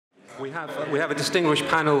We have a distinguished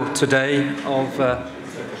panel today of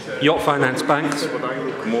yacht finance banks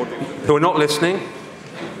who are not listening.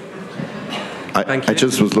 I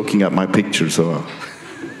just was looking at my picture, so...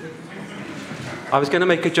 I was going to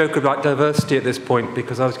make a joke about diversity at this point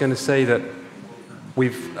because I was going to say that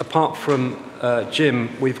we've, apart from Jim,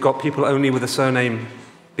 we've got people only with a surname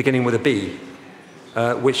beginning with a B,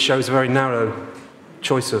 which shows a very narrow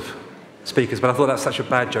choice of speakers. But I thought that's such a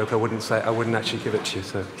bad joke, I wouldn't actually give it to you.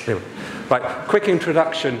 So anyway, right, quick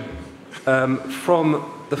introduction. From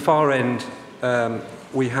the far end,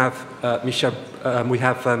 we have Michel. We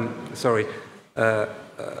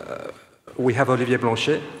have Olivier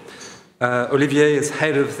Blanchet. Olivier is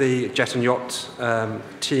head of the jet and yacht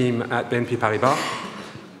team at BNP Paribas,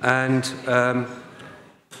 and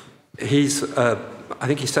he's. I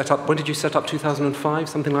think he set up. When did you set up? 2005,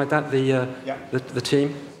 something like that. The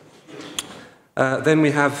team. Then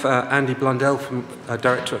we have Andy Blundell, from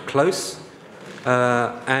director at Close,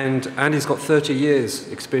 and Andy's got 30 years'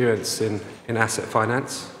 experience in asset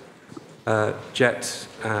finance, jet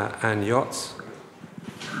and yachts.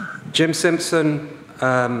 Jim Simpson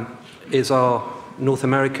is our North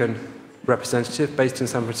American representative based in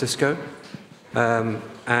San Francisco,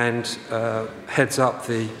 and heads up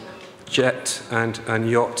the jet and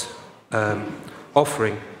yacht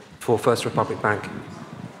offering for First Republic Bank.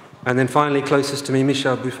 And then finally, closest to me,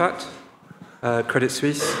 Michel Buffat, Credit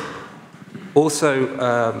Suisse, also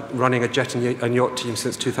running a jet and yacht team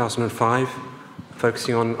since 2005,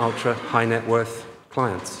 focusing on ultra high net worth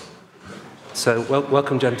clients. So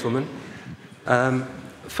welcome, gentlemen.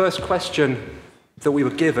 First question that we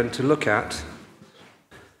were given to look at: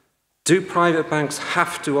 do private banks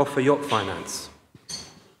have to offer yacht finance?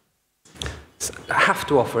 Have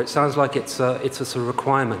to offer. It sounds like it's a sort of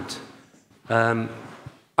requirement.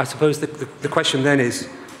 I suppose the question then is,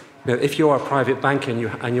 you know, if you're a private bank and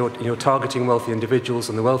you're targeting wealthy individuals,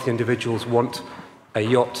 and the wealthy individuals want a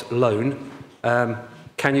yacht loan,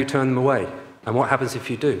 can you turn them away? And what happens if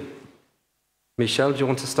you do? Michel, do you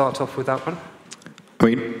want to start off with that one? I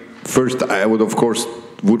mean, first, I would, of course,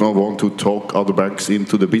 would not want to talk other banks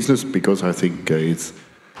into the business, because I think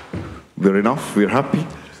we're enough, we're happy.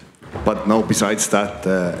 But no, besides that,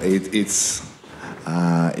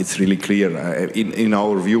 it's really clear. In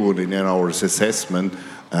our view and in our assessment,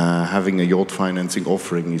 having a yacht financing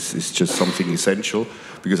offering is just something essential,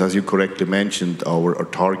 because as you correctly mentioned, our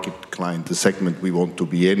target client, the segment we want to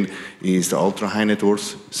be in, is the ultra high net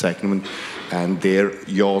worth segment, and their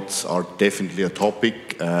yachts are definitely a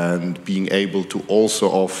topic, and being able to also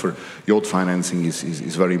offer yacht financing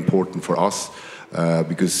is very important for us,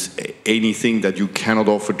 because anything that you cannot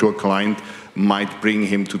offer to a client might bring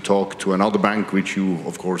him to talk to another bank, which you,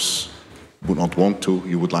 of course, would not want to.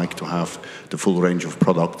 You would like to have the full range of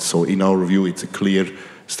products. So in our view, it's a clear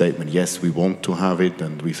statement. Yes, we want to have it,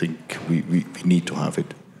 and we think we need to have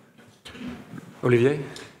it. Olivier?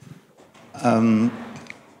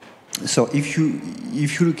 So if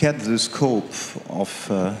you look at the scope of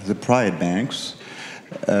the private banks,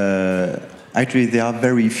 actually there are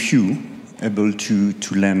very few able to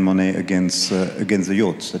lend money against the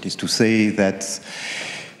yachts. That is to say that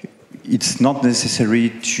it's not necessary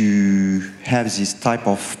to have this type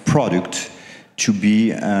of product to be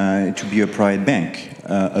a private bank.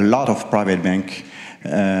 A lot of private banks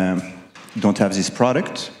don't have this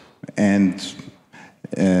product, and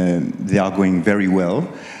they are going very well.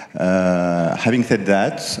 Having said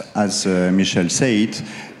that, as Michel said,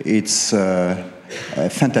 it's a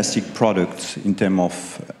fantastic product in terms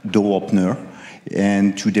of door opener,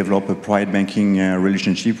 and to develop a private banking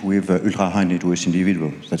relationship with ultra high net worth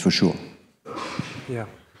individuals, that's for sure. Yeah,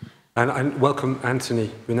 and welcome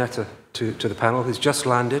Anthony Buneta to the panel. He's just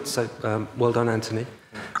landed, so well done, Anthony.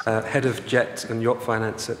 Head of jet and yacht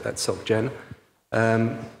finance at Soc Gen.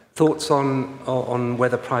 Thoughts on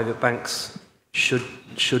whether private banks should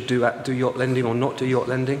do yacht lending or not do yacht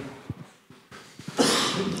lending?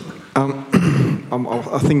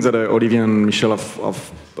 I think that Olivier and Michel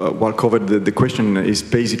have well covered. The question is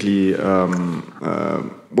basically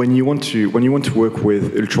when you want to work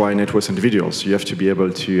with ultra high net worth individuals, you have to be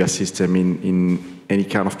able to assist them in any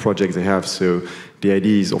kind of project they have. So the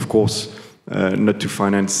idea is, of course, not to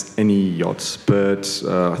finance any yachts, but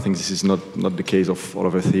I think this is not the case of all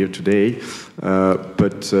of us here today.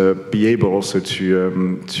 But be able also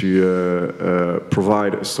to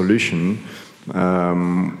provide a solution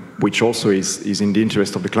which also is in the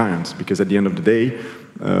interest of the client, because at the end of the day,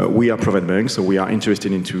 we are private banks, so we are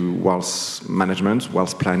interested into wealth management,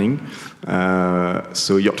 wealth planning.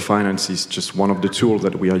 So yacht finance is just one of the tools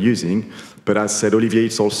that we are using. But as said Olivier,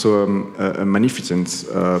 it's also a magnificent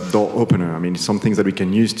door opener. I mean, it's something that we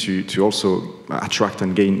can use to also attract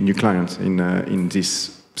and gain new clients in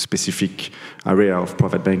this specific area of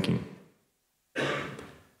private banking.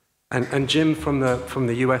 And Jim, from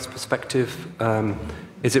the US perspective,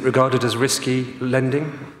 is it regarded as risky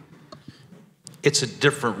lending? It's a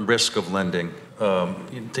different risk of lending.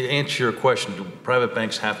 To answer your question, do private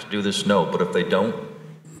banks have to do this? No, but if they don't,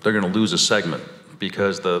 they're going to lose a segment,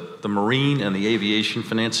 because the marine and the aviation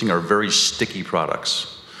financing are very sticky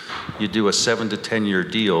products. You do a 7 to 10 year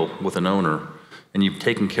deal with an owner, and you've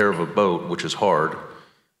taken care of a boat, which is hard.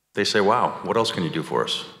 They say, wow, what else can you do for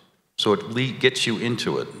us? So it gets you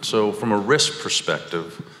into it. So from a risk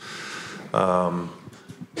perspective,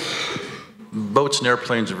 boats and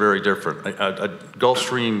airplanes are very different. A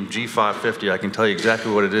Gulfstream G550, I can tell you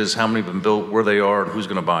exactly what it is, how many have been built, where they are, and who's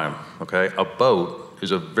going to buy them. Okay? A boat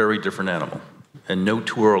is a very different animal, and no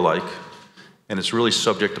two are alike, and it's really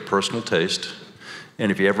subject to personal taste.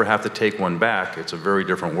 And if you ever have to take one back, it's a very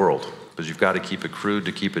different world, because you've got to keep it crewed,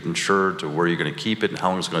 to keep it insured, to where you're going to keep it, and how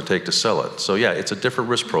long it's going to take to sell it. So yeah, it's a different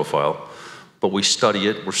risk profile, but we study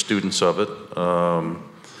it, we're students of it,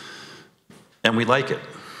 and we like it.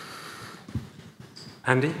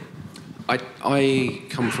 Andy? I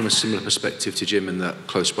come from a similar perspective to Jim in that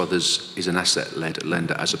Close Brothers is an asset-led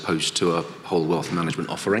lender as opposed to a whole wealth management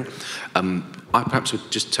offering. I perhaps would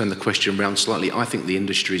just turn the question around slightly. I think the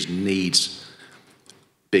industry needs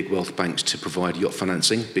big wealth banks to provide yacht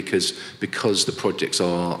financing because the projects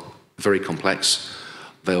are very complex,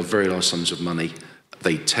 they are very large sums of money,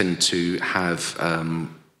 they tend to have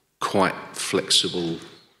quite flexible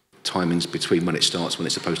timings between when it starts, when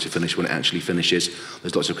it's supposed to finish, when it actually finishes.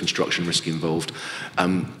 There's lots of construction risk involved.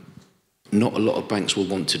 Not a lot of banks will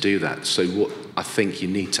want to do that. So what I think you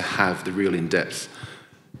need to have the real in-depth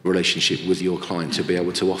relationship with your client to be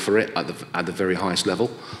able to offer it at the very highest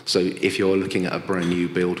level. So if you're looking at a brand new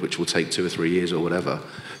build, which will take 2 or 3 years or whatever,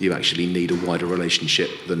 you actually need a wider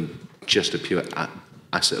relationship than just a pure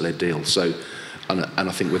asset-led deal. So, and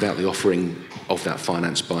I think without the offering of that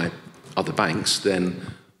finance by other banks, then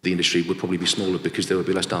the industry would probably be smaller because there would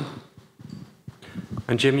be less done.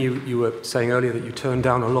 And Jim, you were saying earlier that you turned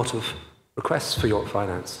down a lot of requests for yacht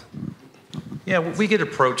finance. Yeah, we get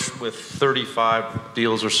approached with 35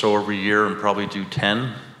 deals or so every year and probably do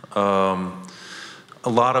 10. A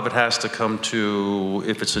lot of it has to come to,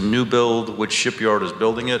 if it's a new build, which shipyard is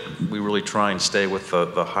building it. We really try and stay with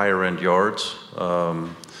the higher end yards.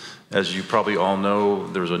 As you probably all know,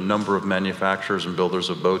 there's a number of manufacturers and builders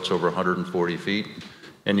of boats over 140 feet.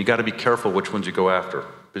 And you got to be careful which ones you go after,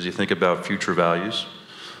 because you think about future values.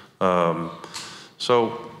 Again,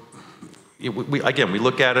 we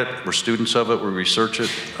look at it, we're students of it, we research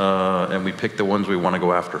it, and we pick the ones we want to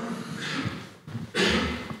go after.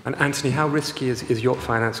 And Anthony, how risky is yacht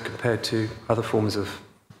finance compared to other forms of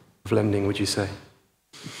lending, would you say?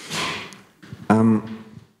 I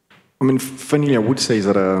mean, funnily, I would say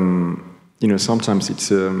that sometimes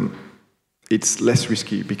it's less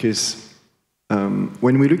risky because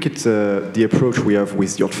when we look at the approach we have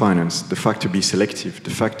with yacht finance, the fact to be selective, the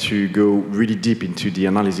fact to go really deep into the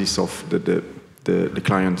analysis of the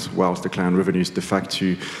client's wealth, the client revenues, the fact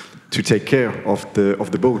to take care of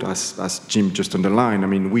the boat, as Jim just underlined. I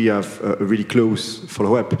mean, we have a really close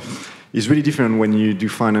follow-up. It's really different when you do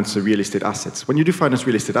finance real estate assets. When you do finance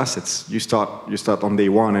real estate assets, you start on day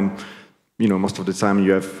one, and most of the time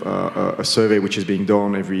you have a survey which is being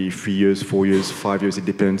done every 3 years, 4 years, 5 years. It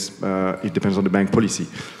depends. It depends on the bank policy.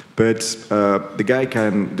 But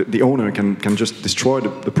the owner can just destroy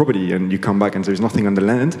the property, and you come back and there's nothing on the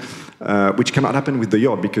land, which cannot happen with the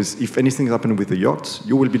yacht, because if anything happens with the yacht,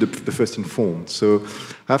 you will be the first informed. So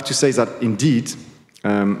I have to say that indeed,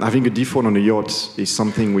 having a default on a yacht is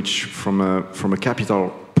something which, from a capital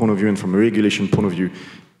point of view and from a regulation point of view,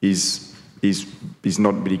 is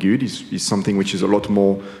not really good. Is something which is a lot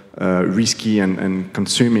more risky and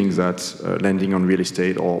consuming than lending on real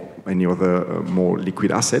estate or any other more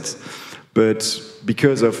liquid assets. But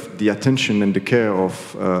because of the attention and the care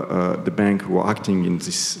of the bank who are acting in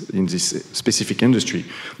this specific industry,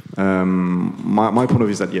 my point of view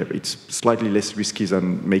is that it's slightly less risky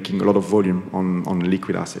than making a lot of volume on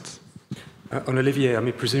liquid assets. On Olivier, I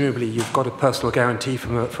mean, presumably you've got a personal guarantee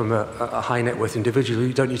from a high net worth individual.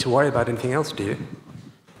 You don't need to worry about anything else, do you?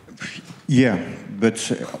 Yeah,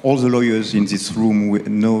 but all the lawyers in this room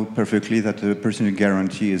know perfectly that a personal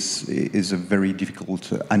guarantee is a very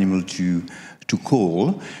difficult animal to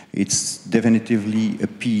call. It's definitively a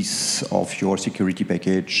piece of your security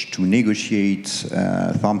package to negotiate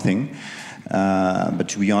something. But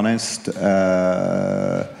to be honest,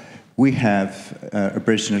 we have a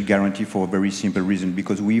personal guarantee for a very simple reason,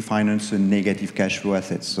 because we finance a negative cash flow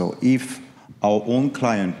asset. So if our own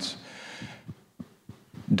client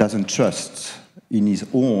doesn't trust in his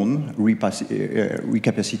own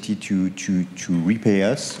capacity to repay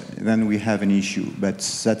us, then we have an issue. But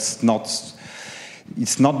that's not,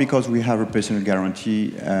 it's not because we have a personal guarantee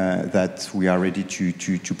that we are ready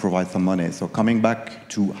to provide some money. So coming back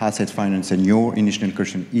to asset finance and your initial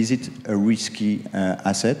question, is it a risky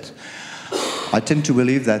asset? I tend to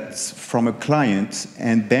believe that from a client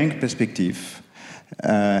and bank perspective,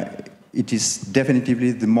 it is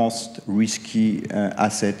definitively the most risky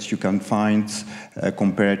asset you can find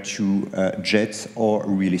compared to jets or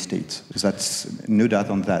real estate. That's no doubt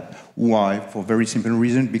on that. Why? For a very simple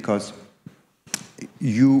reason, because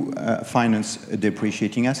you finance a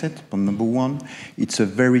depreciating asset, number one. It's a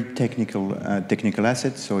very technical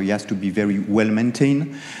asset, so it has to be very well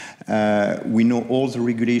maintained. We know all the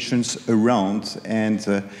regulations around, and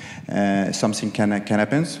something can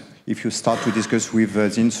happen. If you start to discuss with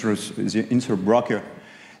the insurer broker,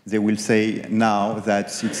 they will say now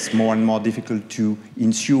that it's more and more difficult to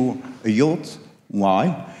insure a yacht.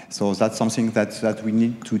 Why? So that's something that we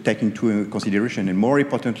need to take into consideration. And more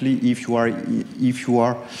importantly, if you are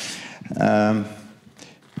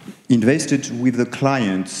invested with the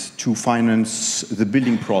client to finance the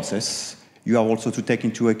building process, you have also to take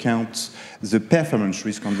into account the performance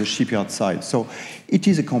risk on the shipyard side. So it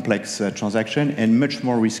is a complex transaction and much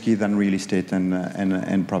more risky than real estate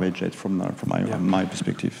and private jet from my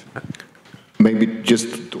perspective. Maybe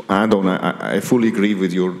just to add on, I fully agree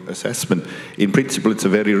with your assessment. In principle, it's a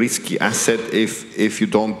very risky asset if you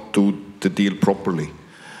don't do the deal properly.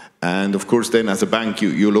 And of course, then as a bank,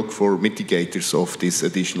 you look for mitigators of this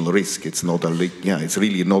additional risk. It's not it's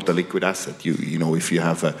really not a liquid asset. You know, if you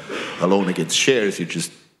have a loan against shares,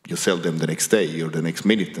 you sell them the next day or the next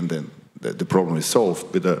minute, and then the problem is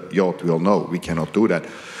solved. With a yacht, we all know we cannot do that.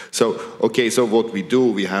 So, okay, so what we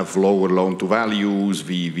do, we have lower loan to values,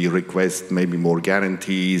 we request maybe more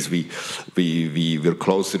guarantees, we're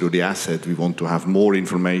closer to the asset, we want to have more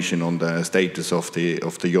information on the status of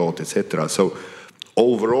the yacht, etc. So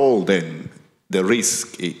overall then, the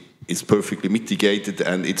risk is perfectly mitigated,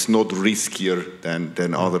 and it's not riskier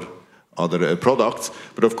than other products.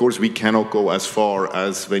 But of course, we cannot go as far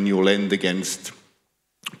as when you lend against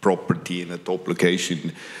property in a top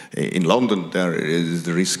location in London.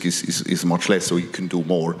 The risk is much less, so you can do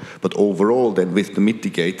more. But overall, then with the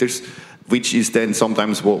mitigators, which is then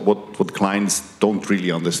sometimes what clients don't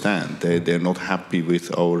really understand. They're not happy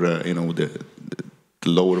with our the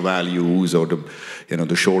lower values or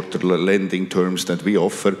the shorter lending terms that we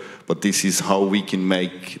offer. But this is how we can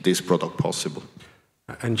make this product possible.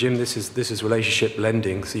 And Jim, this is relationship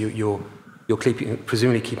lending. So you're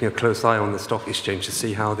presumably keeping a close eye on the stock exchange to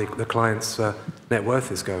see how the client's net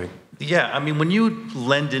worth is going. Yeah, I mean, when you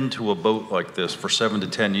lend into a boat like this for 7 to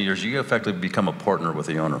 10 years, you effectively become a partner with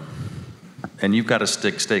the owner. And you've got to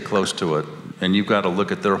stay close to it, and you've got to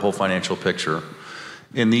look at their whole financial picture.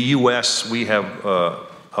 In the U.S., we have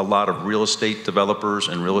a lot of real estate developers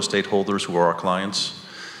and real estate holders who are our clients.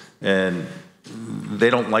 And they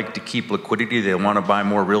don't like to keep liquidity. They want to buy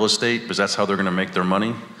more real estate because that's how they're going to make their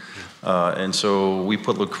money. And so we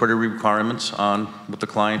put liquidity requirements on with the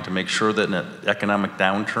client to make sure that in an economic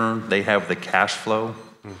downturn, they have the cash flow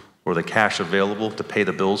or the cash available to pay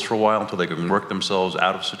the bills for a while until they can work themselves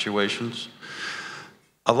out of situations.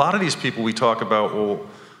 A lot of these people we talk about, well,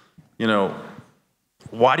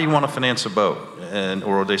 why do you want to finance a boat?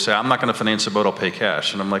 Or they say, I'm not going to finance a boat, I'll pay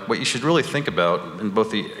cash. And I'm like, what you should really think about in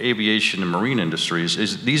both the aviation and marine industries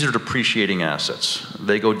is these are depreciating assets.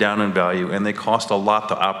 They go down in value and they cost a lot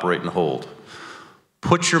to operate and hold.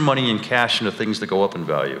 Put your money in cash into things that go up in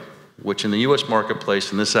value, which in the US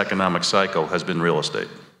marketplace in this economic cycle has been real estate.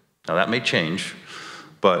 Now that may change,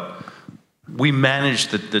 but we manage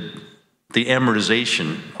the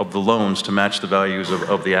amortization of the loans to match the values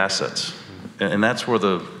of the assets. And that's where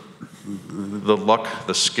the luck,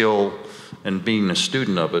 the skill, and being a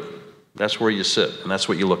student of it, that's where you sit, and that's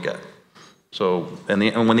what you look at. So, and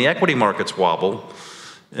when the equity markets wobble,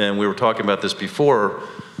 and we were talking about this before,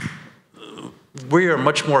 we are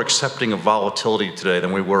much more accepting of volatility today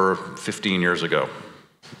than we were 15 years ago.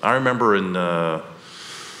 I remember in,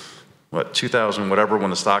 2000, whatever,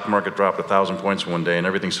 when the stock market dropped 1,000 points one day and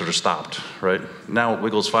everything sort of stopped, right? Now it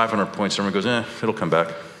wiggles 500 points, and everyone goes, it'll come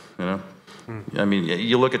back, I mean,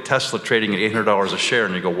 you look at Tesla trading at $800 a share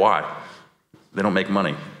and you go, why? They don't make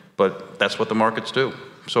money. but that's what the markets do.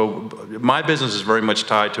 So my business is very much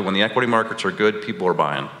tied to when the equity markets are good, people are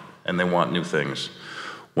buying, and they want new things.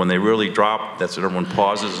 When they really drop, that's when everyone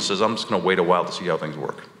pauses and says, I'm just going to wait a while to see how things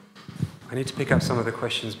work. I need to pick up some of the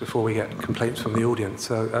questions before we get complaints from the audience.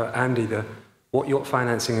 So, Andy, what yacht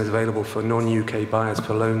financing is available for non-UK buyers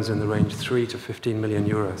for loans in the range 3 to 15 million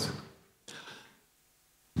euros?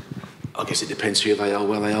 I guess it depends who they are,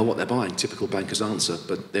 where they are, what they're buying. Typical banker's answer,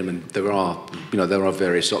 but I mean, there are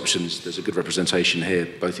various options. There's a good representation here,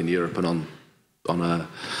 both in Europe and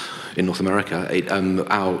in North America.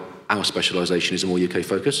 Our specialisation is a more UK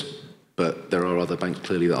focus, but there are other banks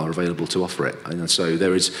clearly that are available to offer it, and so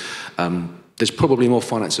there's probably more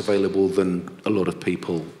finance available than a lot of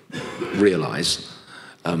people realise.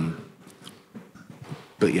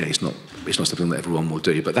 But yeah, it's not something that everyone will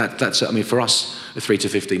do. But that's I mean, for us, the 3 to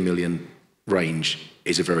 15 million range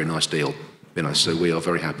is a very nice deal. So we are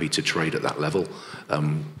very happy to trade at that level.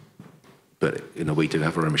 But we do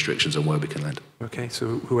have our own restrictions on where we can lend. Okay,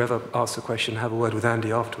 so whoever asks the question, have a word with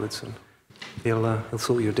Andy afterwards, and he'll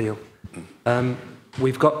sort you a deal.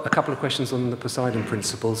 We've got a couple of questions on the Poseidon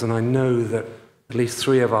principles, and I know that at least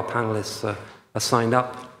 3 of our panelists are signed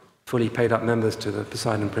up, fully paid up members to the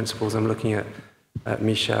Poseidon principles. I'm looking at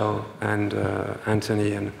Michel and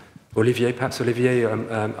Anthony and Olivier. Perhaps Olivier,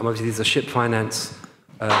 obviously these are ship finance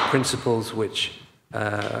principles which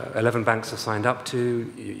 11 banks are signed up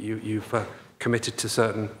to. You've committed to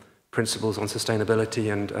certain principles on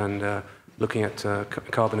sustainability and looking at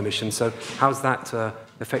carbon emissions. So how's that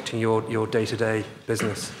affecting your day-to-day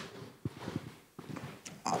business?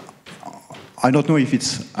 I don't know if it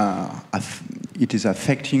is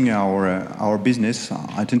affecting our business.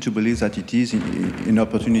 I tend to believe that it is an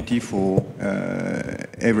opportunity for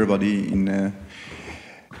everybody in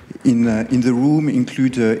the room,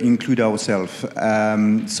 include ourselves.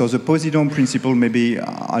 So the Poseidon principle, maybe,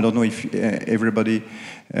 I don't know if everybody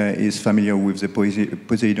is familiar with the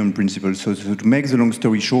Poseidon principle. So to make the long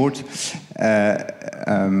story short,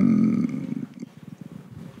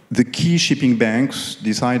 the key shipping banks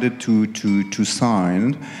decided to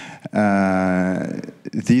sign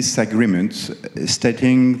this agreement,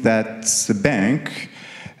 stating that the bank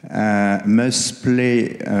must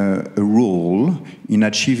play a role in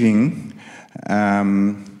achieving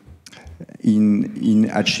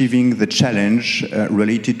the challenge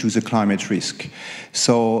related to the climate risk.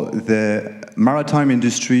 So the maritime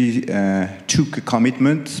industry took a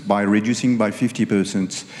commitment by reducing by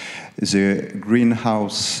 50% the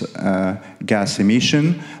greenhouse gas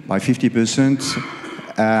emission by 50%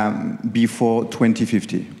 before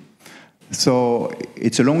 2050. So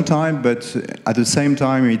it's a long time, but at the same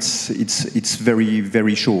time, it's very,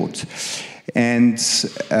 very short. And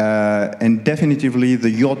definitively the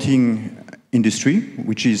yachting industry,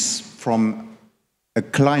 which is from a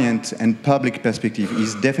client and public perspective,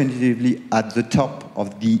 is definitively at the top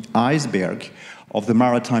of the iceberg of the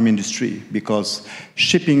maritime industry, because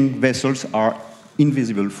shipping vessels are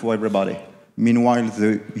invisible for everybody. Meanwhile,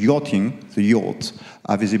 the yachts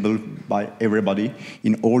are visible by everybody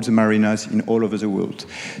in all the marinas in all over the world.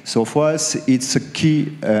 So for us, it's a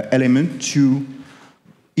key element to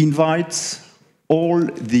invite all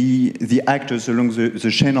the actors along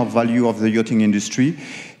the chain of value of the yachting industry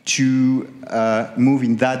to move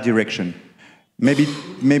in that direction.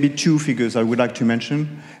 Maybe 2 figures I would like to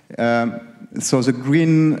mention. So the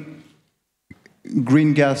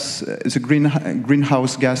greenhouse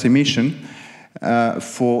gas emission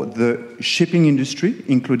for the shipping industry,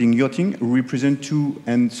 including yachting, represent 2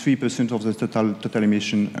 and 3% of the total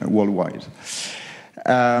emission worldwide.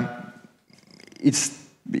 It's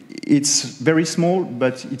very small,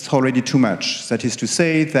 but it's already too much. That is to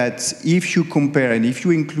say that if you compare and if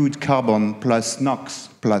you include carbon plus NOx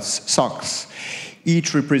plus SOx,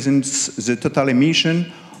 each represents the total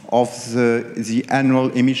emission of the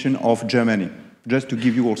annual emission of Germany. Just to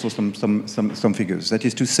give you also some figures. That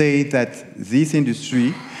is to say that this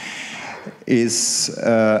industry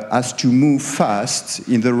has to move fast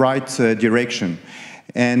in the right direction.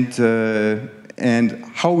 And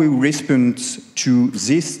how we respond to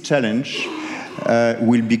this challenge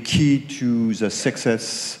will be key to the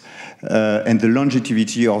success and the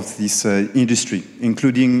longevity of this industry,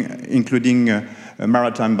 including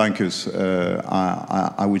maritime bankers,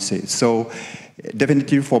 I would say. So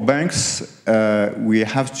definitely for banks, we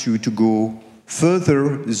have to go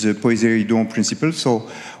further the Poseidon principle. So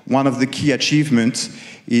one of the key achievements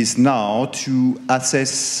is now to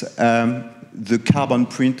assess the carbon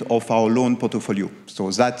print of our loan portfolio.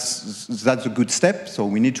 So that's a good step. So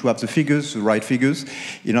we need to have the figures, the right figures,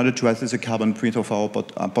 in order to assess the carbon print of our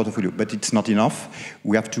portfolio. But it's not enough.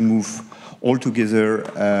 We have to move all together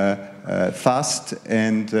fast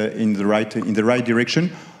and in the right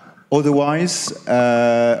direction. Otherwise,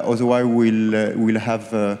 we'll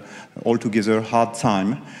have altogether hard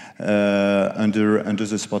time under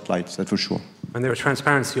the spotlight. That's for sure. And there are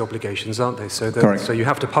transparency obligations, aren't they? So, so you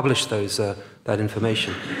have to publish those that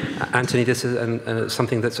information. Anthony, this is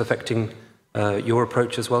something that's affecting your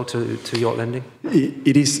approach as well to yacht lending?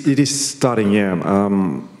 It is starting, yeah.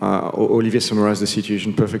 Olivier summarized the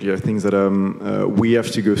situation perfectly. I think that we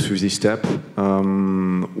have to go through this step.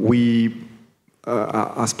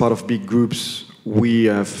 As part of big groups, we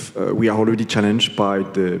are already challenged by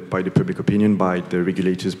the public opinion, by the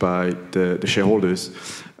regulators, by the shareholders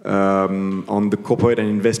on the corporate and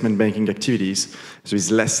investment banking activities. So it's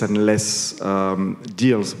less and less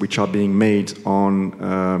deals which are being made on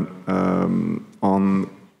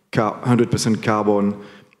 100% carbon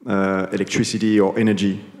electricity or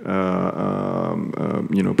energy,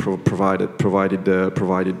 provided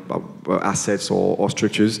assets or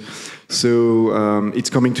structures. So it's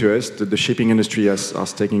coming to us. The shipping industry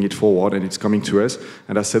is taking it forward, and it's coming to us.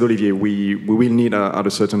 And as said Olivier, we will need at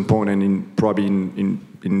a certain point, and probably in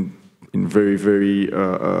very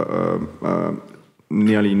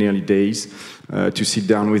nearly days, to sit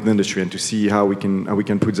down with the industry and to see how we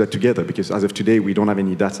can put that together. Because as of today, we don't have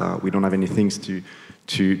any data, we don't have any things to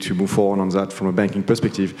move forward on that from a banking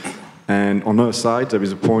perspective. And on our side, there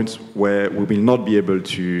is a point where we will not be able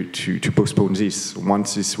to postpone this.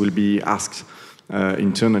 Once this will be asked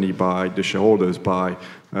internally by the shareholders, by,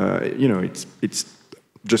 it's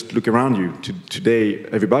just look around you. Today,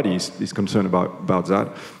 everybody is concerned about that.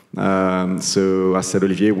 So as said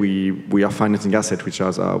Olivier, we are financing assets which are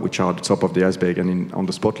at the top of the iceberg and on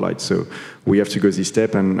the spotlight. So we have to go this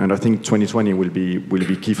step, and I think 2020 will be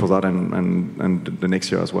key for that, and the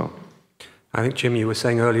next year as well. I think, Jim, you were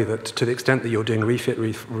saying earlier that to the extent that you're doing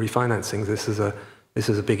refinancing, this is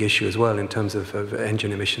a big issue as well in terms of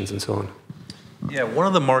engine emissions and so on. Yeah, one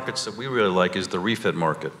of the markets that we really like is the refit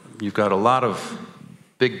market. You've got a lot of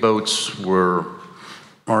big boats where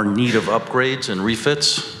are in need of upgrades and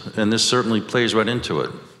refits, and this certainly plays right into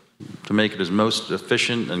it to make it as most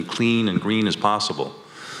efficient and clean and green as possible.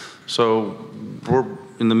 So we're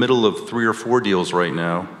in the middle of 3 or 4 deals right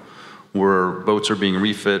now where boats are being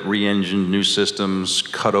refit, re-engined, new systems,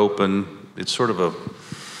 cut open. It's sort of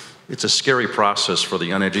it's a scary process for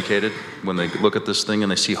the uneducated when they look at this thing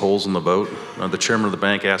and they see holes in the boat. The chairman of the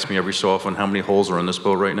bank asks me every so often how many holes are in this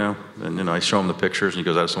boat right now, and I show him the pictures and he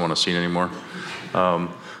goes, I just don't want to see it anymore.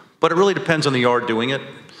 But it really depends on the yard doing it.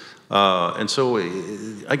 And so,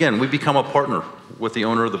 again, we become a partner with the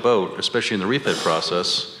owner of the boat, especially in the refit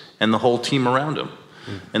process, and the whole team around him.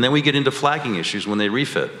 And then we get into flagging issues when they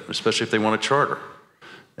refit, especially if they want to charter.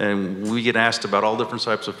 And we get asked about all different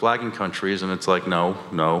types of flagging countries, and it's like, no,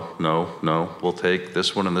 we'll take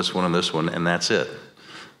this one and this one and this one, and that's it.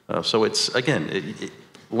 So it's, again,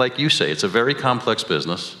 like you say, it's a very complex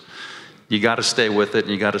business. You got to stay with it,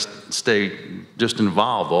 and you got to stay just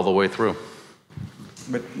involved all the way through.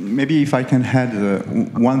 But maybe if I can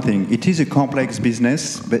add one thing, it is a complex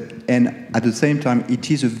business, and at the same time, it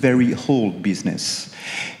is a very old business.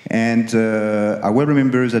 And I well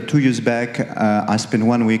remember that 2 years back, I spent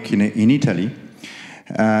 1 week in Italy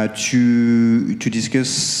to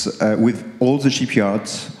discuss with all the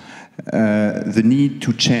shipyards the need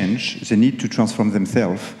to change, the need to transform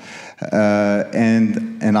themselves.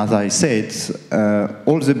 And as I said,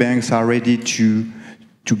 all the banks are ready to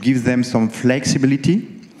give them some flexibility.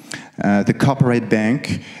 The corporate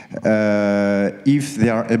bank, if they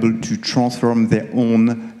are able to transform their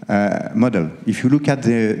own model. If you look at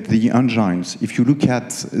the engines, if you look at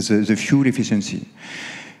the fuel efficiency,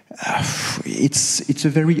 it's a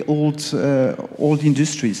very old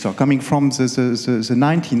industry, so coming from the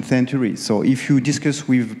 19th century. So if you discuss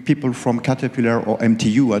with people from Caterpillar or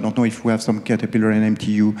MTU, I don't know if we have some Caterpillar and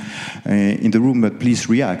MTU in the room, but please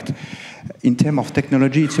react. In terms of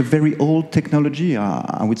technology, it's a very old technology,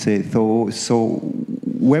 I would say. So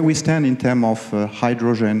where we stand in terms of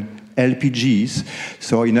hydrogen, LPGs,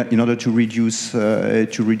 so in order to reduce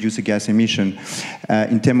the gas emission,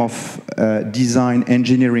 in terms of design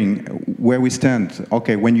engineering, where we stand.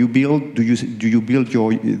 Okay, when you build, do you build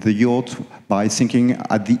the yacht by thinking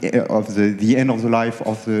at the end of the life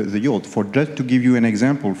of the yacht? For just to give you an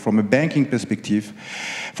example, from a banking perspective,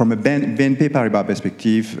 from a BNP Paribas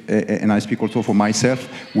perspective, and I speak also for myself,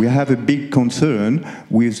 we have a big concern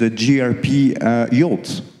with the GRP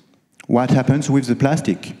yachts. What happens with the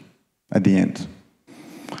plastic at the end?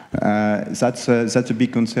 That's a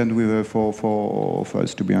big concern for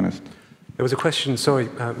us, to be honest. There was a question, sorry,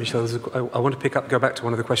 Michel, I want to go back to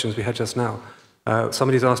one of the questions we had just now.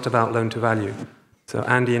 Somebody's asked about loan to value. So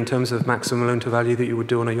Andy, in terms of maximum loan to value that you would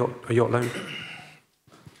do on a yacht loan?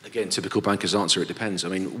 Again, typical banker's answer, it depends. I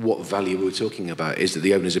mean, what value are we talking about? Is it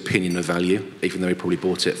the owner's opinion of value, even though he probably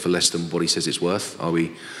bought it for less than what he says it's worth? Are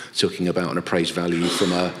we talking about an appraised value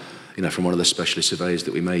from a, you know, from one of the specialist surveyors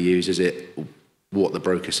that we may use? Is it what the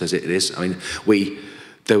broker says it is? I mean,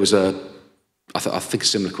 there was I think a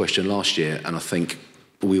similar question last year, and I think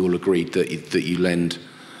we all agreed that you lend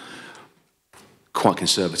quite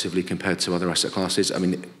conservatively compared to other asset classes. I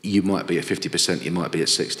mean, you might be at 50%, you might be at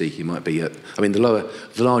 60, you might be at... I mean, the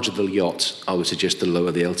larger the yacht, I would suggest the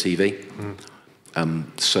lower the LTV.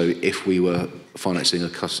 So if we were financing a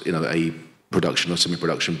production or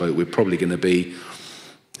semi-production boat, we're probably going to be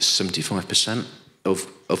 75%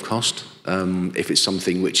 of cost. If it's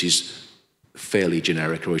something which is fairly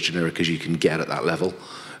generic, or as generic as you can get at that level,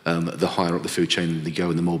 the higher up the food chain you go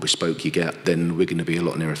and the more bespoke you get, then we're going to be a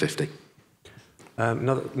lot nearer 50.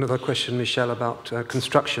 Another question, Michel, about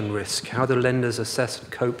construction risk. How do lenders assess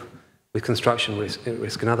and cope with construction risk?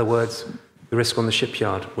 In other words, the risk on the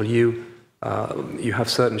shipyard. Will you have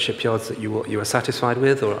certain shipyards that you are satisfied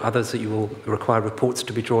with, or others that you will require reports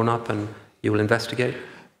to be drawn up and you will investigate?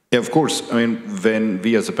 Yeah, of course. I mean, when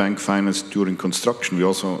we as a bank finance during construction,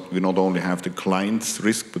 we not only have the client's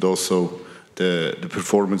risk, but also the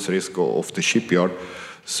performance risk of the shipyard.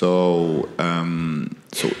 So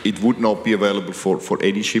it would not be available for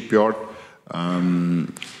any shipyard,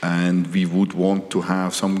 and we would want to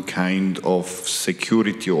have some kind of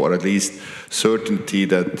security, or at least certainty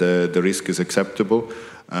that the risk is acceptable.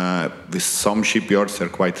 With some shipyards, they're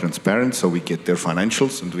quite transparent, so we get their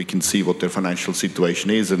financials and we can see what their financial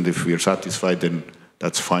situation is, and if we are satisfied, then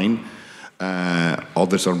that's fine.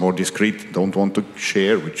 Others are more discreet, don't want to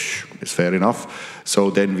share, which is fair enough. So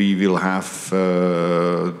then we will have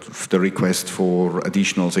the request for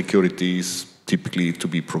additional securities, typically to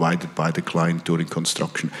be provided by the client during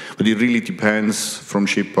construction. But it really depends from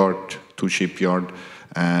shipyard to shipyard,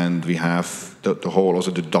 and we have the whole,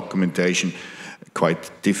 also the documentation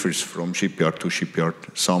quite differs from shipyard to shipyard.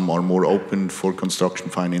 Some are more open for construction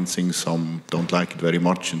financing, some don't like it very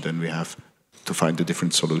much, and then we have to find a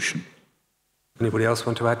different solution. Anybody else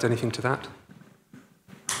want to add anything to that?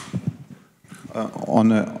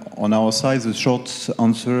 On our side, the short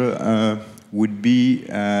answer would be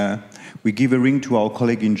we give a ring to our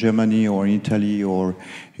colleague in Germany or in Italy or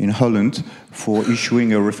in Holland for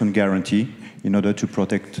issuing a refund guarantee in order to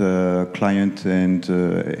protect client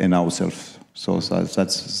and ourselves. So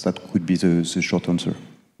that could be the short answer.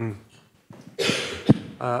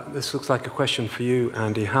 This looks like a question for you,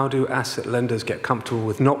 Andy. How do asset lenders get comfortable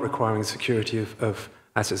with not requiring security of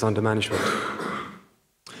assets under management?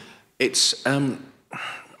 It's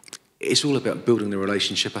all about building the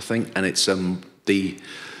relationship, I think, and it's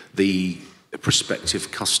the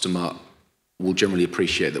prospective customer will generally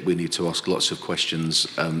appreciate that we need to ask lots of questions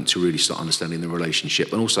to really start understanding the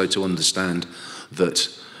relationship, and also to understand that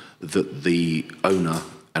the owner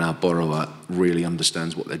and our borrower really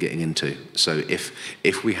understands what they're getting into. So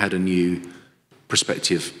if we had a new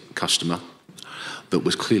prospective customer that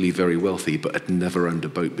was clearly very wealthy but had never owned a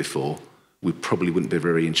boat before, we probably wouldn't be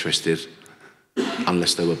very interested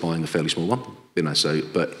unless they were buying a fairly small one, you know. So,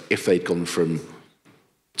 but if they'd gone from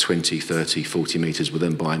 20, 30, 40 metres with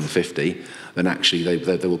them buying a 50, then actually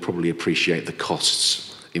they will probably appreciate the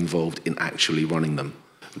costs involved in actually running them,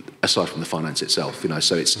 aside from the finance itself, you know.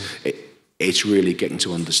 So it's really getting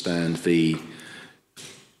to understand the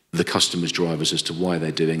customer's drivers as to why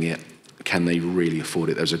they're doing it. Can they really afford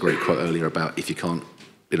it? There was a great quote earlier about if you can't,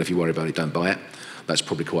 you know, if you worry about it, don't buy it. That's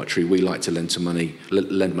probably quite true. We like to lend money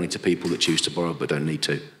to people that choose to borrow but don't need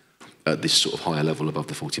to, at this sort of higher level above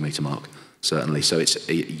the 40-metre mark, certainly. So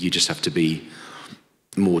you just have to be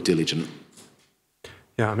more diligent.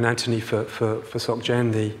 Yeah, I mean, Anthony, for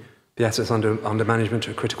SocGen, the assets under management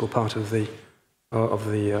are a critical part of the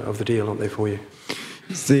deal, aren't they, for you?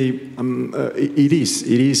 It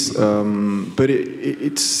is, but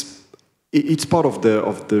it's part of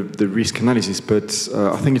the risk analysis, but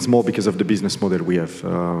I think it's more because of the business model we have,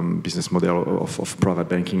 business model of private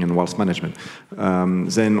banking and wealth management.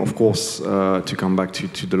 Then, of course, to come back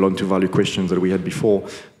to the loan-to-value questions that we had before,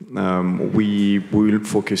 we will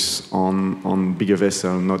focus on bigger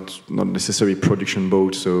vessels, not necessarily production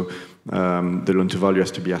boats. So the loan-to-value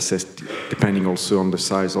has to be assessed depending also on the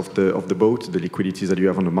size of the boat, the liquidity that you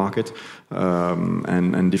have on the market,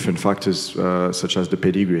 and different factors such as the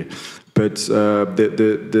pedigree. But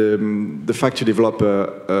the fact to develop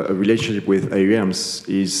a relationship with AUMs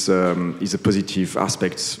is a positive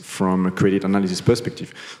aspect from a credit analysis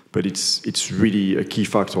perspective. But it's really a key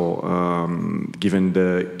factor given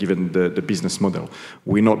the business model.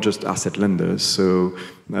 We're not just asset lenders, so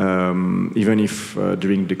even if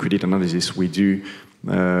during the credit analysis we do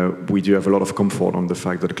have a lot of comfort on the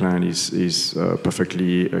fact that the client is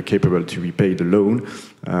perfectly capable to repay the loan,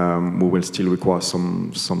 we will still require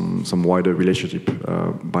some wider relationship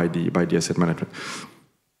by the asset management.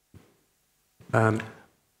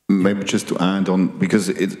 Maybe just to add on, because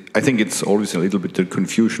I think it's always a little bit of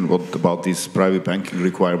confusion about these private banking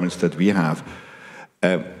requirements that we have.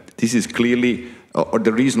 This is clearly, or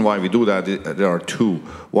the reason why we do that, there are two.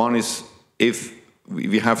 One is if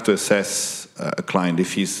we have to assess a client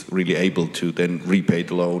if he's really able to then repay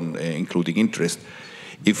the loan, including interest.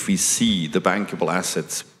 If we see the bankable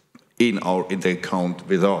assets in the account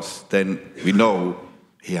with us, then we know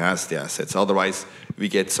he has the assets. Otherwise, we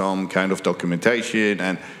get some kind of documentation,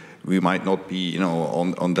 and we might not be,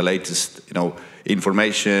 on the latest,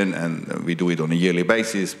 information, and we do it on a yearly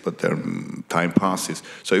basis. But time passes.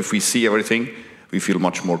 So if we see everything, we feel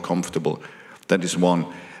much more comfortable. That is one.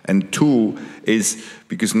 And two is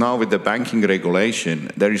because now with the banking regulation,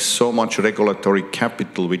 there is so much regulatory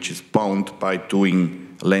capital which is bound by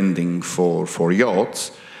doing lending for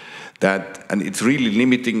yachts, and it's really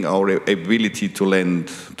limiting our ability to lend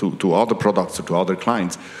to other products or to other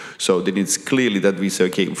clients. So then it's clearly that we say,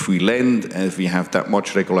 okay, if we lend and if we have that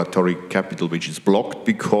much regulatory capital which is blocked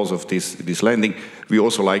because of this lending, we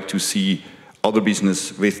also like to see other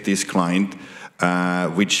business with this client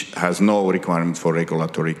which has no requirement for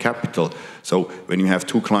regulatory capital. So when you have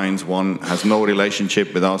two clients, one has no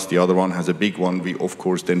relationship with us, the other one has a big one, we of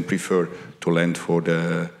course then prefer to lend for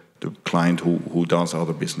the client who does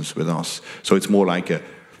other business with us. So it's more like a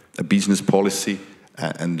business policy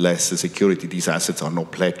and less a security. These assets are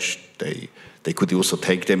not pledged. They could also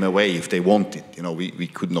take them away if they wanted. We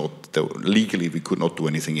could not, legally we could not do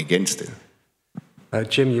anything against it.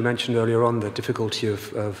 Jim, you mentioned earlier on the difficulty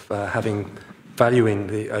of valuing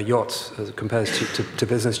the yachts as compared to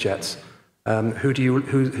business jets.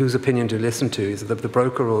 Whose opinion do you listen to? Is it the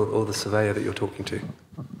broker or the surveyor that you're talking to?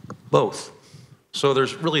 Both. So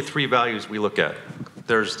there's really three values we look at.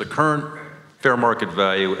 There's the current fair market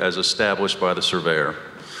value as established by the surveyor,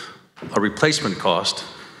 a replacement cost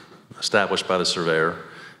established by the surveyor,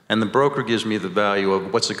 and the broker gives me the value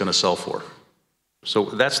of what's it going to sell for. So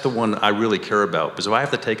that's the one I really care about, because if I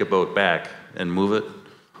have to take a boat back and move it,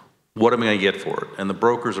 what am I going to get for it? And the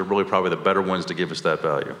brokers are really probably the better ones to give us that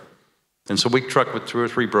value. And so we truck with 2 or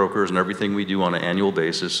 3 brokers and everything we do on an annual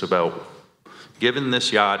basis about, given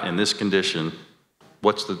this yacht in this condition,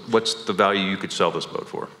 what's the value you could sell this boat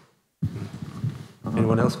for?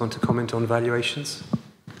 Anyone else want to comment on valuations?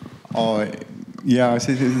 Yeah,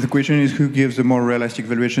 so the question is who gives the more realistic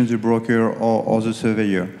valuation, the broker or the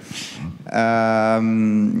surveyor?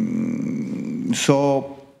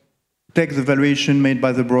 So take the valuation made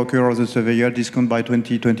by the broker or the surveyor, discount by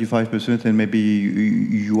 20-25%, and maybe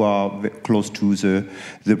you are close to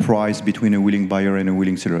the price between a willing buyer and a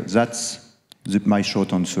willing seller. That's my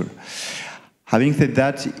short answer. Having said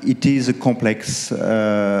that, it is a complex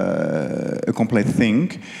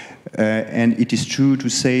thing, and it is true to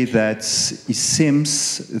say that it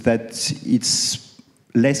seems that it's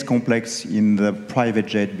less complex in the private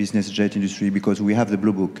jet, business jet industry, because we have the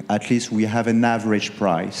Blue Book. At least we have an average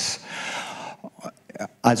price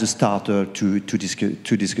as a starter to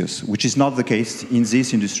discuss, which is not the case in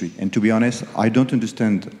this industry. And to be honest, I don't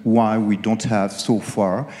understand why we don't have so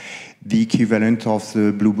far the equivalent of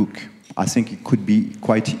the Blue Book. I think it could be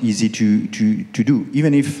quite easy to do,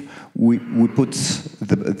 even if we put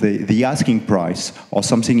the asking price or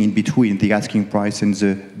something in between the asking price and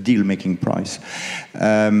the deal-making price.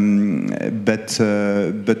 But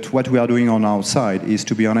what we are doing on our side is,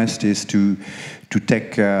 to be honest, is to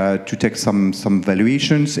take some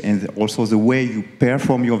valuations, and also the way you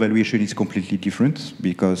perform your valuation is completely different,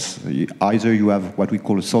 because either you have what we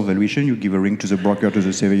call a soft valuation, you give a ring to the broker, to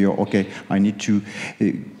the surveyor, okay, I need to,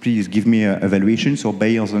 please give me a valuation, so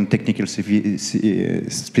based on technical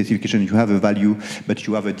specification, you have a value, but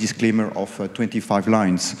you have a disclaimer of 25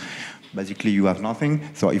 lines. Basically, you have nothing.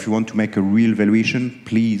 So if you want to make a real valuation,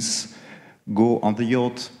 please go on the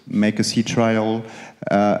yacht, make a sea trial,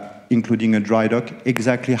 including a dry dock,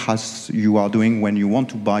 exactly as you are doing when you want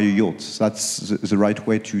to buy a yacht. That's the right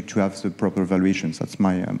way to have the proper valuations. That's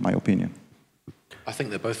my opinion. I think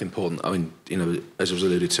they're both important. I mean, as was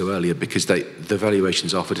alluded to earlier, because the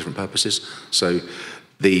valuations are for different purposes. So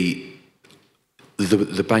the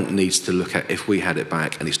the bank needs to look at, if we had it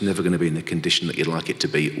back and it's never going to be in the condition that you'd like it to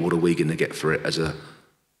be, what are we going to get for it as a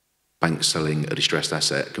bank selling a distressed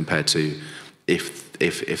asset, compared to if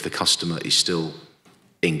the customer is still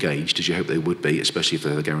engaged, as you hope they would be, especially if they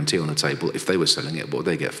have a guarantee on the table, if they were selling it, what would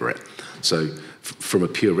they get for it? So from a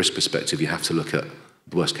pure risk perspective, you have to look at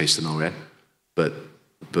the worst case scenario, but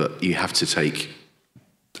you have to take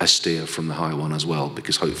a steer from the higher one as well,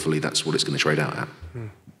 because hopefully that's what it's going to trade out at.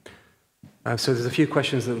 So there's a few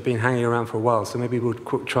questions that have been hanging around for a while, so maybe we'll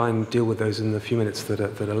try and deal with those in the few minutes that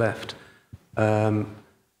are left.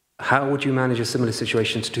 How would you manage a similar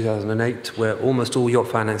situation to 2008, where almost all yacht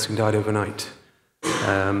financing died overnight?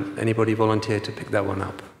 Anybody volunteer to pick that one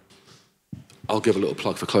up? I'll give a little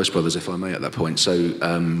plug for Close Brothers, if I may, at that point.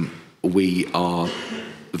 So we are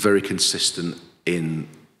very consistent in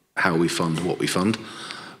how we fund what we fund.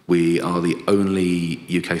 We are the only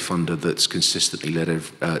UK funder that's consistently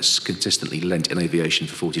lent in aviation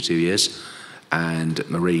for 42 years, and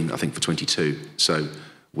marine, I think, for 22. So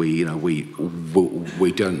we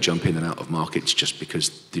don't jump in and out of markets just because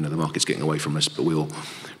the market's getting away from us. But we'll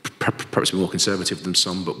perhaps be more conservative than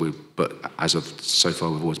some. But as of so far,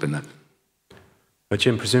 we've always been there. But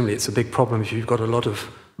Jim, presumably it's a big problem if you've got a lot of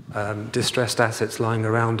distressed assets lying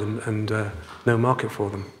around and no market for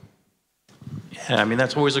them. Yeah, I mean,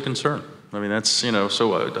 that's always a concern. I mean, that's,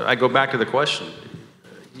 so I go back to the question.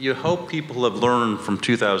 You hope people have learned from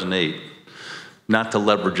 2008 not to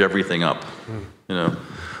leverage everything up.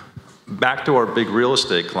 Back to our big real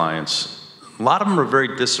estate clients, a lot of them are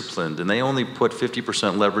very disciplined, and they only put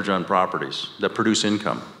 50% leverage on properties that produce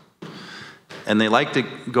income. And they like to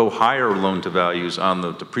go higher loan to values on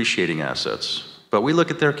the depreciating assets. But we look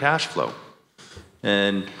at their cash flow.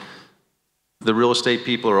 And the real estate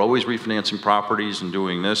people are always refinancing properties and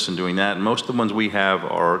doing this and doing that. And most of the ones we have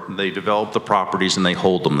they develop the properties and they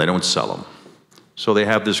hold them. They don't sell them. So they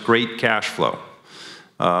have this great cash flow.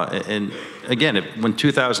 And again,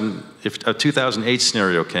 if a 2008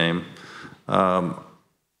 scenario came,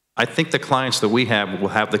 I think the clients that we have will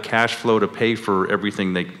have the cash flow to pay for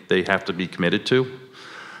everything they have to be committed to.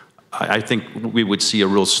 I think we would see a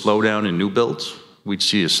real slowdown in new builds. We'd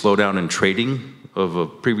see a slowdown in trading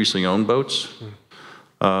of previously owned boats.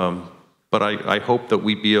 But I hope that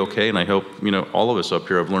we'd be okay, and I hope all of us up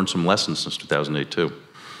here have learned some lessons since 2008 too.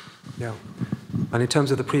 Yeah. And in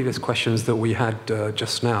terms of the previous questions that we had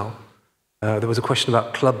just now, there was a question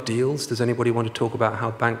about club deals. Does anybody want to talk about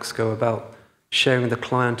how banks go about sharing the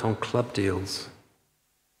client on club deals?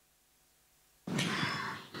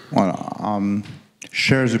 Well,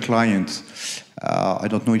 share the client. I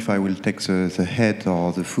don't know if I will take the head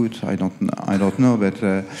or the foot. I don't know. But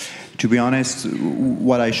to be honest,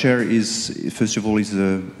 what I share is, first of all, is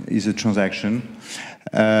a transaction,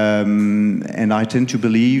 and I tend to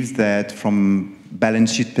believe that from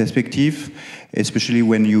balance sheet perspective, especially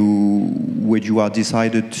when you are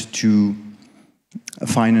decided to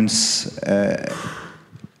finance a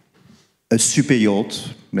super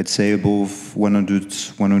yacht, let's say above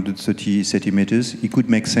 130 centimeters, it could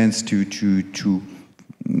make sense to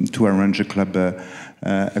arrange a club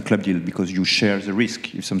deal, because you share the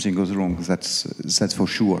risk if something goes wrong. That's for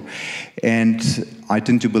sure. And I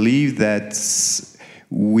tend to believe that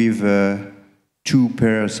with two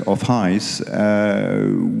pairs of eyes,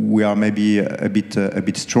 we are maybe a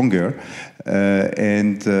bit stronger,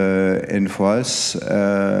 and for us,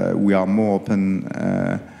 we are more open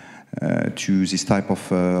to this type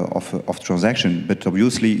of transaction. But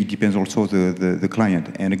obviously, it depends also the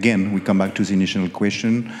client. And again, we come back to the initial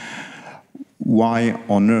question: why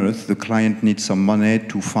on earth the client needs some money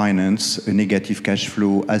to finance a negative cash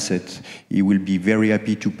flow asset? He will be very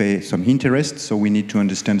happy to pay some interest, so we need to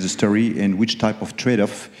understand the story and which type of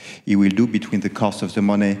trade-off he will do between the cost of the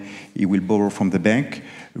money he will borrow from the bank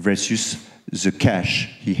versus the cash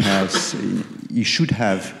he should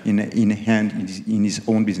have in hand in his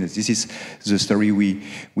own business. This is the story we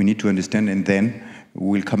need to understand, and then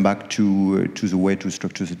we'll come back to the way to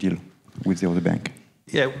structure the deal with the other bank.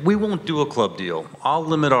 Yeah, we won't do a club deal. I'll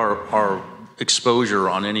limit our exposure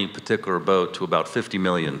on any particular boat to about 50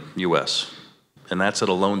 million US. And that's at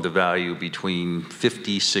a loan to value between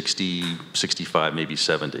 50, 60, 65, maybe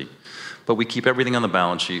 70. But we keep everything on the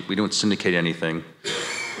balance sheet. We don't syndicate anything.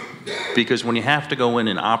 Because when you have to go in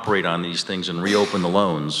and operate on these things and reopen the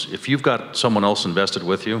loans, if you've got someone else invested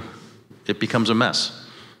with you, it becomes a mess.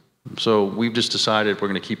 So we've just decided we're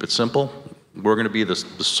going to keep it simple. We're going to be the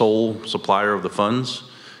sole supplier of the funds,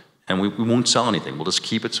 and we won't sell anything. We'll just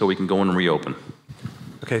keep it so we can go in and reopen.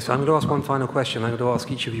 Okay, so I'm going to ask one final question. I'm going to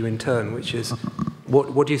ask each of you in turn, which is,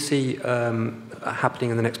 what do you see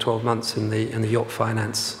happening in the next 12 months in the yacht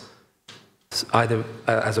finance either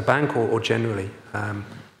as a bank or generally?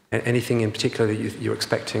 Anything in particular that you're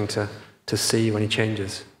expecting to see any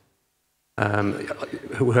changes?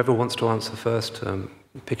 Whoever wants to answer first,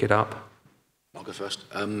 pick it up. I'll go first.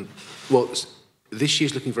 Well, this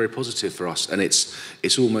year's looking very positive for us, and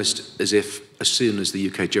it's almost as if as soon as the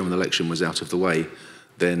UK general election was out of the way,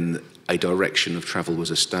 then a direction of travel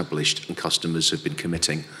was established and customers have been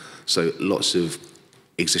committing. So lots of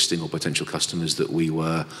existing or potential customers that we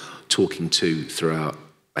were talking to throughout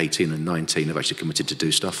 18 and 19 have actually committed to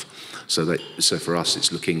do stuff. So for us,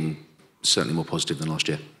 it's looking certainly more positive than last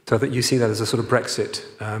year. So that you see that as a sort of Brexit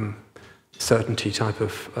certainty type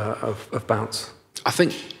of bounce? I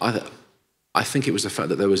think it was the fact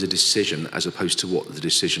that there was a decision as opposed to what the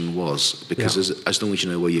decision was, because as long as you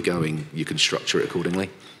know where you're going, you can structure it accordingly.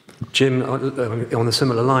 Jim, on a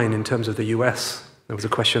similar line, in terms of the US, there was a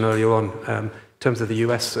question earlier on, in terms of the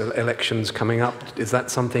US elections coming up, is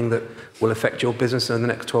that something that will affect your business in the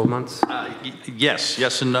next 12 months?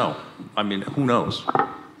 Yes and no. I mean, who knows?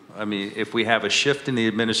 I mean, if we have a shift in the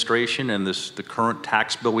administration and the current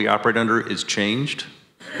tax bill we operate under is changed,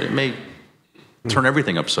 it may turn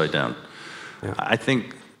everything upside down. Yeah. I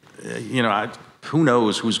think, who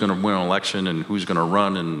knows who's going to win an election and who's going to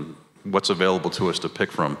run and what's available to us to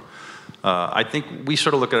pick from. I think we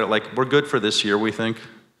sort of look at it like we're good for this year, we think,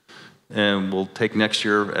 and we'll take next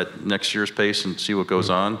year at next year's pace and see what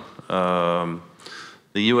goes on.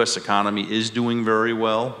 The U.S. economy is doing very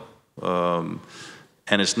well,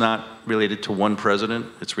 and it's not related to one president.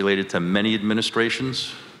 It's related to many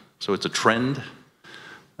administrations, so it's a trend.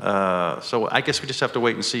 So I guess we just have to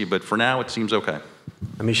wait and see, but for now it seems okay.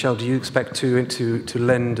 And Michel, do you expect to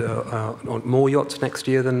lend on more yachts next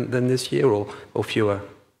year than this year, or fewer?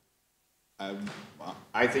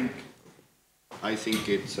 I think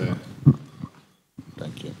it's.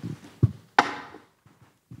 Thank you.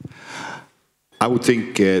 I would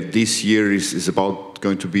think this year is about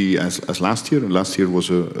going to be as last year, and last year was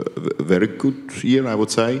a very good year, I would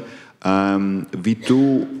say. We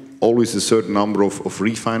do always a certain number of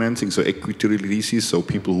refinancing, so equity releases, so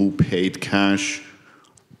people who paid cash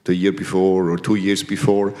the year before or 2 years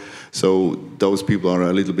before. So those people are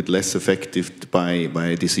a little bit less affected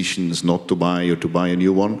by decisions not to buy or to buy a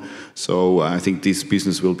new one. So I think this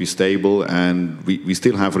business will be stable, and we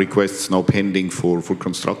still have requests now pending for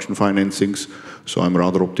construction financings. So I'm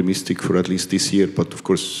rather optimistic for at least this year, but of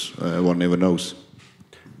course one never knows.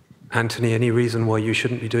 Anthony, any reason why you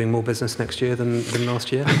shouldn't be doing more business next year than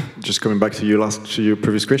last year? Just coming back to your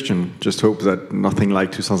previous question, just hope that nothing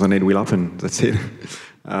like 2008 will happen. That's it.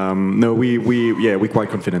 No, we're quite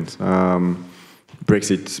confident.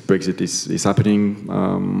 Brexit is happening.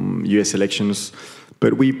 US elections,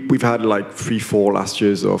 but we've had like 3-4 last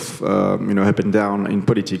years of up and down in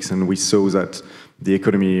politics, and we saw that the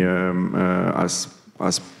economy has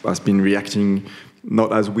been reacting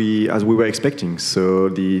not as we were expecting. So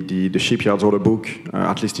the shipyards order book,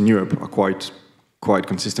 at least in Europe, are quite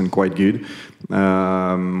consistent, quite good.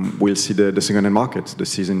 We'll see the second-hand market. The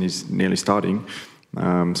season is nearly starting,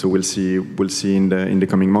 so we'll see in the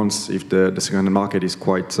coming months if the second-hand market is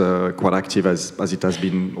quite active as it has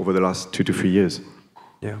been over the last 2 to 3 years.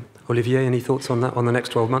 Yeah, Olivier, any thoughts on that on the next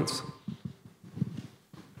 12 months?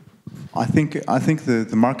 I think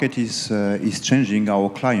the market is changing. Our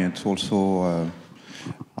clients also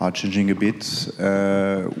are changing a bit,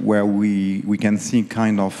 where we can see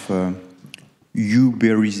kind of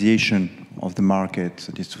Uberization of the market.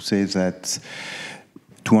 That is to say that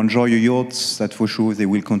to enjoy your yachts, that for sure they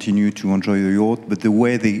will continue to enjoy the yacht, but the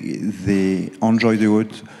way they enjoy the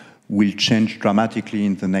yacht will change dramatically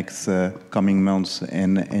in the next coming months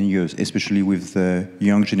and years, especially with the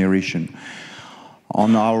young generation.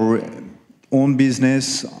 On our own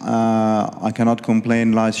business, I cannot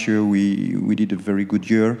complain. Last year we did a very good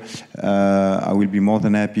year. I will be more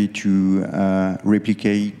than happy to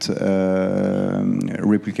replicate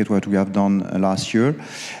what we have done last year.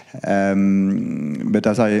 But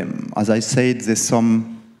as I said, there's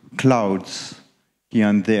some clouds here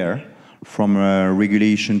and there, from a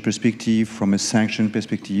regulation perspective, from a sanction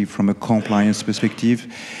perspective, from a compliance perspective,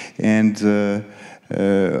 and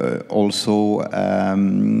also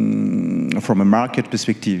from a market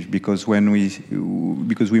perspective, because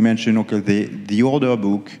we mentioned, okay, the order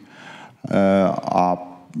book are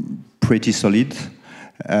pretty solid,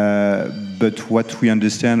 but what we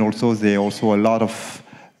understand also, there are also a lot of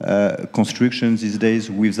constructions these days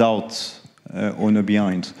without owner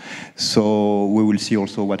behind. So we will see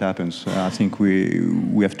also what happens. I think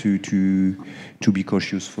we have to be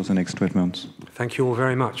cautious for the next 12 months. Thank you all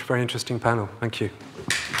very much. Very interesting panel. Thank you.